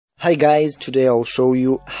Hi guys, today I'll show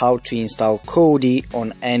you how to install Kodi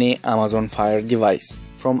on any Amazon Fire device.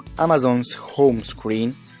 From Amazon's home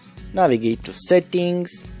screen, navigate to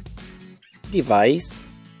Settings, Device,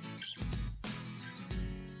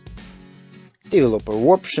 Developer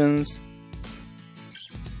Options.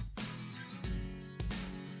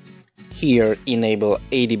 Here enable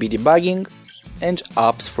ADB debugging and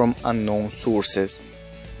apps from unknown sources.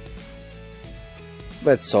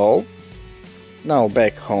 That's all. Now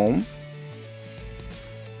back home.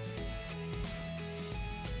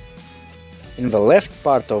 In the left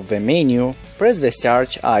part of the menu, press the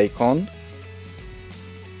search icon,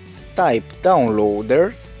 type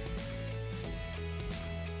Downloader.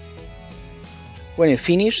 When you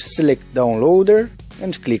finish, select Downloader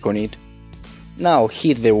and click on it. Now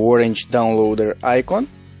hit the orange Downloader icon.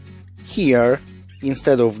 Here,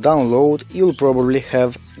 instead of Download, you'll probably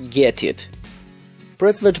have Get It.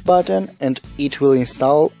 Press that button and it will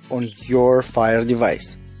install on your Fire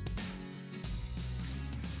device.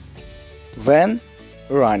 Then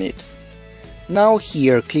run it. Now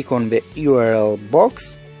here click on the URL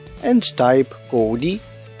box and type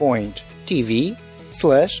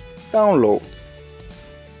kodi.tv/download.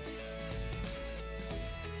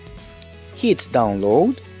 Hit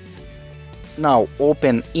download. Now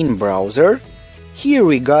open in browser. Here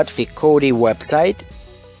we got the Kodi website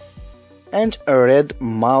and a red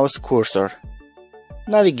mouse cursor.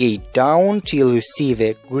 Navigate down till you see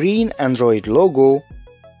the green Android logo.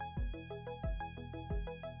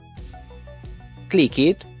 Click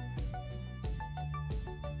it.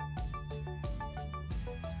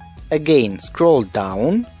 Again scroll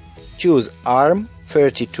down, choose ARM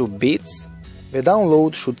 32 bits. The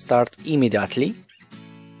download should start immediately.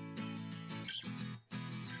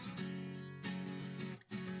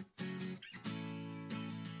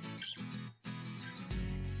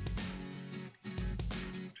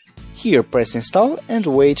 Here press install and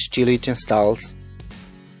wait till it installs.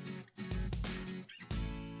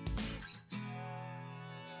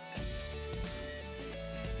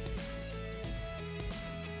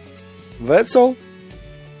 That's all.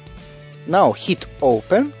 Now hit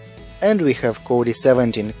open and we have Kodi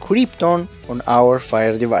 17 Krypton on our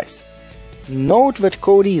Fire device. Note that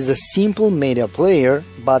Kodi is a simple media player,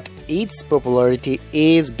 but its popularity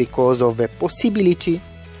is because of the possibility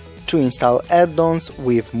to install add-ons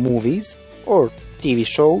with movies or TV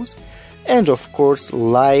shows and of course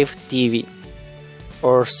live TV,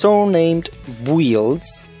 or so named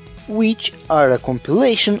builds, which are a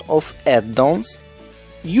compilation of add-ons,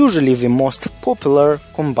 usually the most popular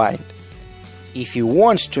combined. If you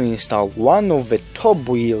want to install one of the top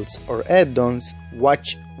builds or add-ons,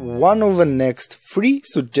 watch one of the next 3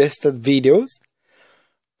 suggested videos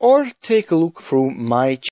or take a look through my channel.